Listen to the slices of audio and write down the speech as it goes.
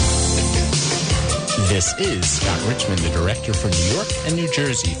This is Scott Richmond, the director for New York and New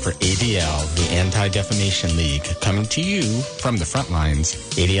Jersey for ADL, the Anti-Defamation League, coming to you from the Frontlines.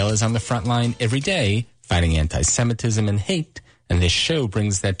 ADL is on the front line every day, fighting anti-Semitism and hate, and this show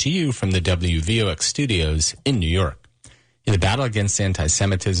brings that to you from the WVOX studios in New York. In the battle against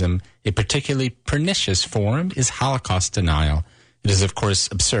anti-Semitism, a particularly pernicious form is Holocaust denial. It is, of course,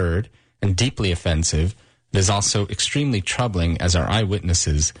 absurd and deeply offensive. It is also extremely troubling as our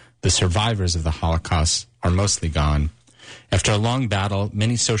eyewitnesses, the survivors of the Holocaust, are mostly gone. After a long battle,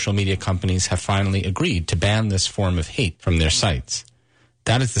 many social media companies have finally agreed to ban this form of hate from their sites.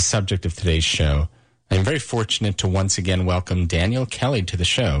 That is the subject of today's show. I am very fortunate to once again welcome Daniel Kelly to the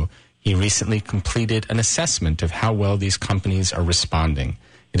show. He recently completed an assessment of how well these companies are responding.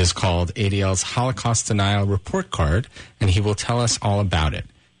 It is called ADL's Holocaust Denial Report Card, and he will tell us all about it.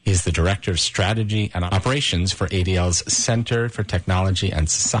 He is the Director of Strategy and Operations for ADL's Center for Technology and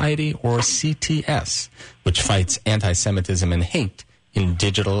Society, or CTS, which fights anti-Semitism and hate in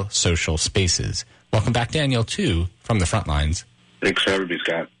digital social spaces. Welcome back, Daniel, too, from the Frontlines. Thanks for having me,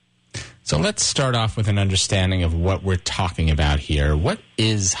 Scott. So let's start off with an understanding of what we're talking about here. What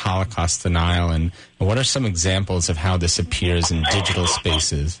is Holocaust denial, and what are some examples of how this appears in digital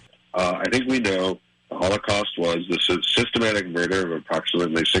spaces? I think we know the Holocaust was the systematic murder of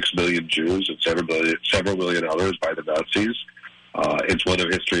approximately 6 million Jews and several million others by the Nazis. It's one of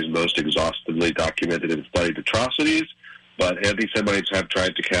history's most exhaustively documented and studied atrocities, but anti-Semites have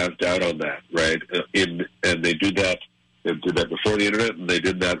tried to cast doubt on that, right? And they do that. They did that before the internet, and they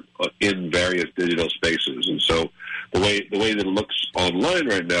did that in various digital spaces. And so the way that it looks online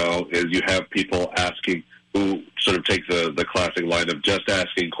right now is you have people asking, who sort of take the classic line of just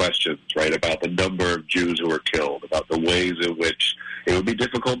asking questions, right, about the number of Jews who were killed, about the ways in which it would be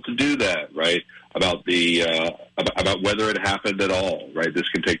difficult to do that, right, about about whether it happened at all, right. This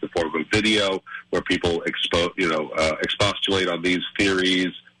can take the form of video where people expostulate on these theories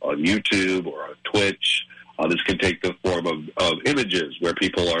on YouTube or on Twitch. This can take the form of images where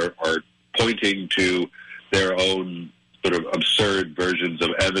people are pointing to their own sort of absurd versions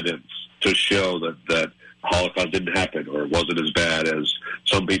of evidence to show that Holocaust didn't happen or it wasn't as bad as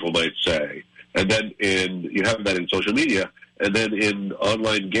some people might say. And then you have that in social media, and then in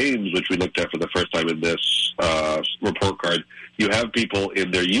online games, which we looked at for the first time in this report card, you have people in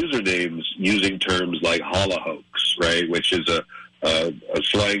their usernames using terms like holohoax, right, which is a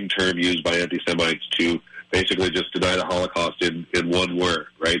slang term used by anti-Semites to basically just deny the Holocaust in one word,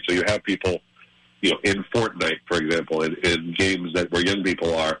 right? So you have people, in Fortnite, for example, in games where young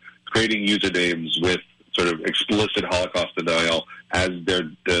people are creating usernames with sort of explicit Holocaust denial as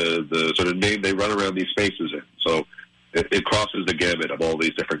the sort of name they run around these spaces in. So it crosses the gamut of all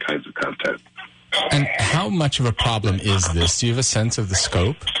these different kinds of content. And how much of a problem is this? Do you have a sense of the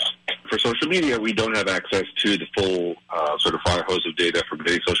scope? For social media, we don't have access to the full sort of fire hose of data from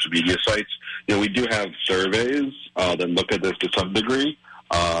many social media sites. We do have surveys that look at this to some degree.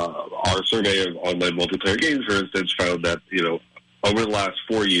 Our survey of online multiplayer games, for instance, found that, over the last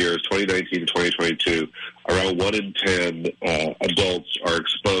 4 years, 2019 to 2022, around 1 in 10 adults are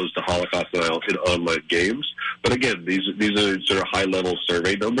exposed to Holocaust denial in online games. But again, these are sort of high-level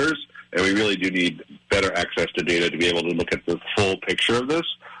survey numbers, and we really do need better access to data to be able to look at the full picture of this.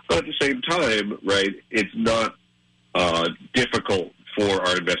 But at the same time, right, it's not difficult for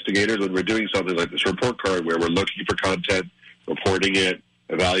our investigators when we're doing something like this report card where we're looking for content, reporting it,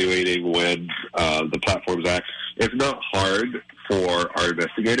 evaluating when the platforms act. It's not hard for our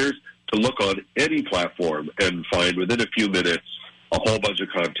investigators to look on any platform and find within a few minutes a whole bunch of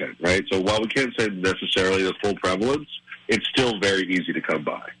content, right? So while we can't say necessarily the full prevalence, it's still very easy to come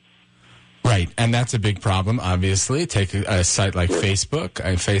by. Right, and that's a big problem, obviously. Take a site like Facebook.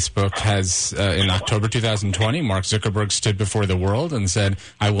 Facebook has, in October 2020, Mark Zuckerberg stood before the world and said,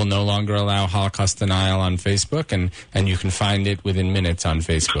 I will no longer allow Holocaust denial on Facebook, and you can find it within minutes on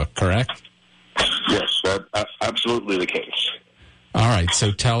Facebook, correct? Yes, that's absolutely the case. All right,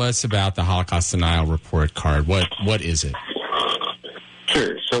 so tell us about the Holocaust Denial Report Card. What is it?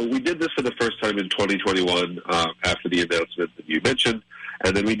 Sure. So we did this for the first time in 2021 after the announcement that you mentioned.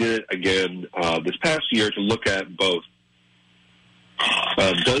 And then we did it again this past year to look at both.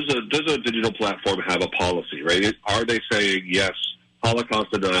 Does a digital platform have a policy, right? Are they saying, yes,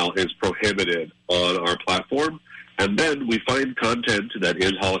 Holocaust denial is prohibited on our platform? And then we find content that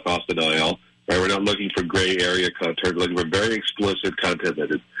is Holocaust denial, right? We're not looking for gray area content. We're looking for very explicit content that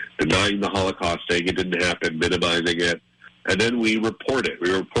is denying the Holocaust, saying it didn't happen, minimizing it. And then we report it.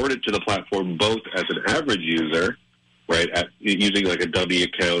 We report it to the platform both as an average user, right, using like a dummy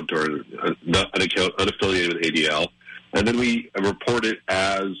account or an account unaffiliated with ADL, and then we report it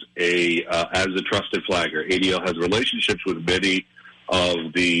as a trusted flagger. ADL has relationships with many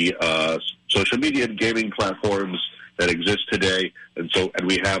of the social media and gaming platforms that exist today, and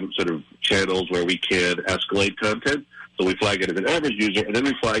we have sort of channels where we can escalate content. So we flag it as an average user, and then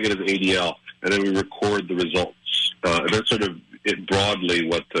we flag it as ADL, and then we record the results. And that's sort of it broadly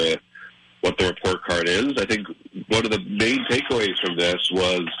what the report card is. I think one of the main takeaways from this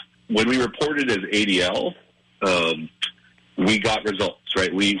was when we reported as ADL, we got results,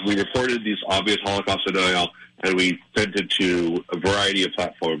 right? We reported these obvious Holocaust denial, and we sent it to a variety of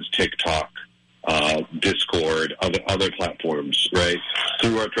platforms, TikTok, Discord, other platforms, right,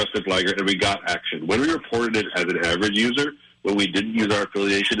 through our trusted flagger, and we got action. When we reported it as an average user, when we didn't use our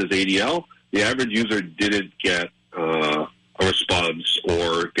affiliation as ADL, the average user didn't get a response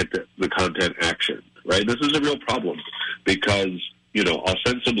or get the content action, right? This is a real problem because,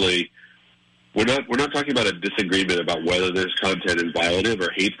 ostensibly, we're not talking about a disagreement about whether this content is violative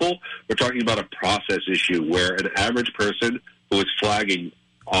or hateful. We're talking about a process issue where an average person who is flagging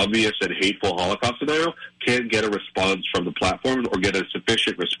obvious and hateful Holocaust denial can't get a response from the platform or get a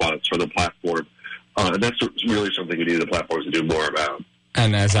sufficient response from the platform. And that's really something we need the platforms to do more about.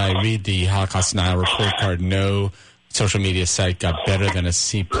 And as I read the Holocaust denial report card, no social media site got better than a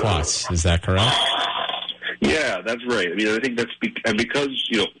C+. Is that correct? Yeah, that's right. I mean, I think that's because,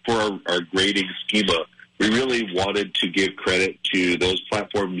 for our grading schema, we really wanted to give credit to those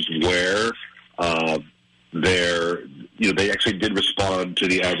platforms where they actually did respond to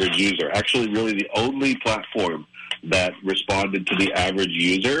the average user. Actually, really the only platform that responded to the average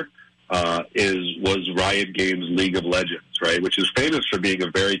user was Riot Games' League of Legends, right, which is famous for being a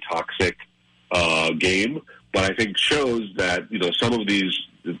very toxic game, but I think shows that some of these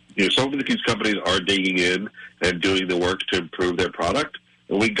companies are digging in and doing the work to improve their product.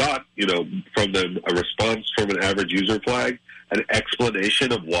 And we got from them a response from an average user flag, an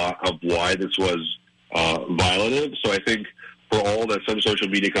explanation of why this was violative. So I think for all that some social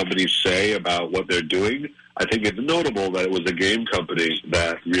media companies say about what they're doing, I think it's notable that it was a game company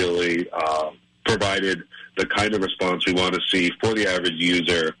that really provided the kind of response we want to see for the average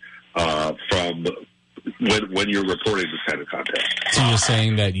user from when you're reporting this kind of content. So you're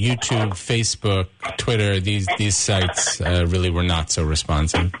saying that YouTube, Facebook, Twitter, these sites really were not so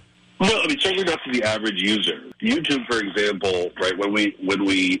responsive? No, I mean certainly not to the average user. YouTube, for example, right when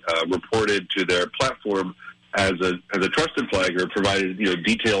we reported to their platform as a trusted flagger, provided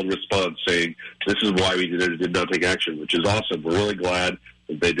detailed response saying this is why we did not take action, which is awesome. We're really glad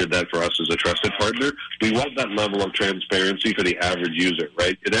that they did that for us as a trusted partner. We want that level of transparency for the average user,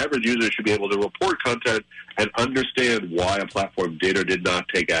 right? An average user should be able to report content and understand why a platform did or did not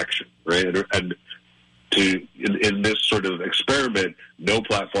take action, right? And in this sort of experiment, no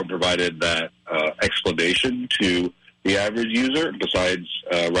platform provided that explanation to the average user besides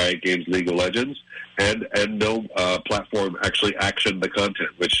Riot Games' League of Legends, and no platform actually actioned the content,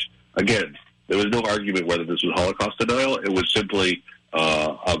 which, again, there was no argument whether this was Holocaust denial. It was simply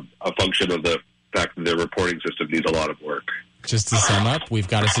a function of the fact that their reporting system needs a lot of work. Just to sum up, we've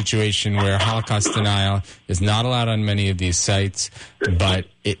got a situation where Holocaust denial is not allowed on many of these sites, but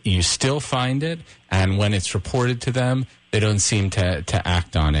you still find it, and when it's reported to them, they don't seem to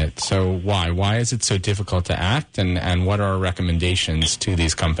act on it. So why? Why is it so difficult to act, and what are our recommendations to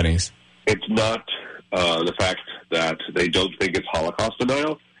these companies? It's not the fact that they don't think it's Holocaust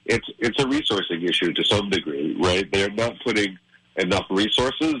denial. It's a resourcing issue to some degree, right? They're not putting enough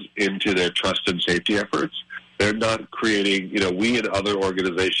resources into their trust and safety efforts. They're not creating, we and other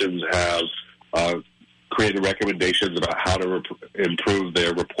organizations have created recommendations about how to improve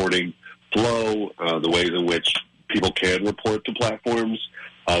their reporting flow, the ways in which people can report to platforms,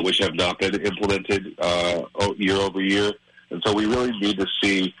 which have not been implemented year over year. And so we really need to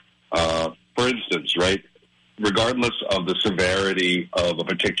see, for instance, right, regardless of the severity of a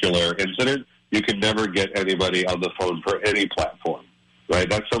particular incident, you can never get anybody on the phone for any platform, right?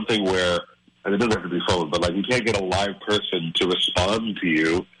 That's something where, and it doesn't have to be phone, but you can't get a live person to respond to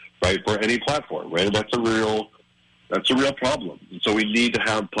you, right, for any platform, right? And that's a real problem. And so we need to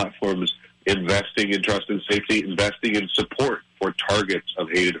have platforms investing in trust and safety, investing in support for targets of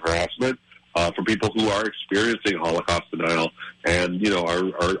hate and harassment, for people who are experiencing Holocaust denial and,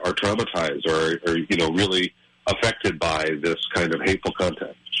 are traumatized or really affected by this kind of hateful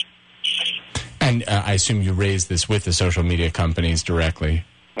content. And I assume you raised this with the social media companies directly.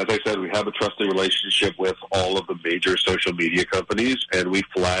 As I said, we have a trusted relationship with all of the major social media companies, and we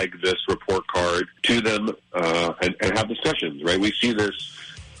flag this report card to them and have discussions, right? We see this.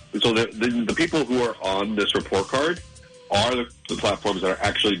 So the people who are on this report card are the platforms that are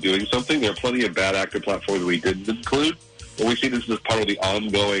actually doing something. There are plenty of bad actor platforms we didn't include, but we see this as part of the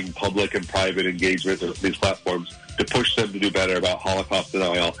ongoing public and private engagement of these platforms to push them to do better about Holocaust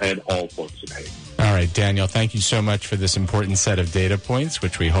denial and all forms of hate. All right, Daniel, thank you so much for this important set of data points,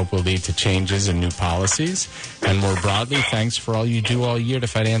 which we hope will lead to changes and new policies. And more broadly, thanks for all you do all year to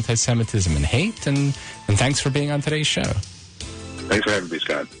fight anti-Semitism and hate, and thanks for being on today's show. Thanks for having me,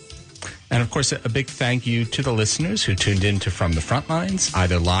 Scott. And, of course, a big thank you to the listeners who tuned in to From the Frontlines,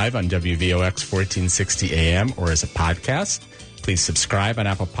 either live on WVOX 1460 AM or as a podcast. Please subscribe on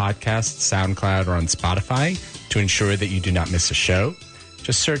Apple Podcasts, SoundCloud, or on Spotify to ensure that you do not miss a show.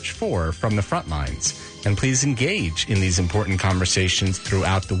 Just search for From the Frontlines. And please engage in these important conversations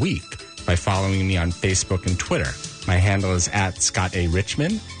throughout the week by following me on Facebook and Twitter. My handle is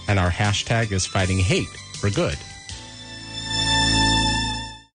 @ScottARichmond, and our hashtag is Fighting Hate for Good.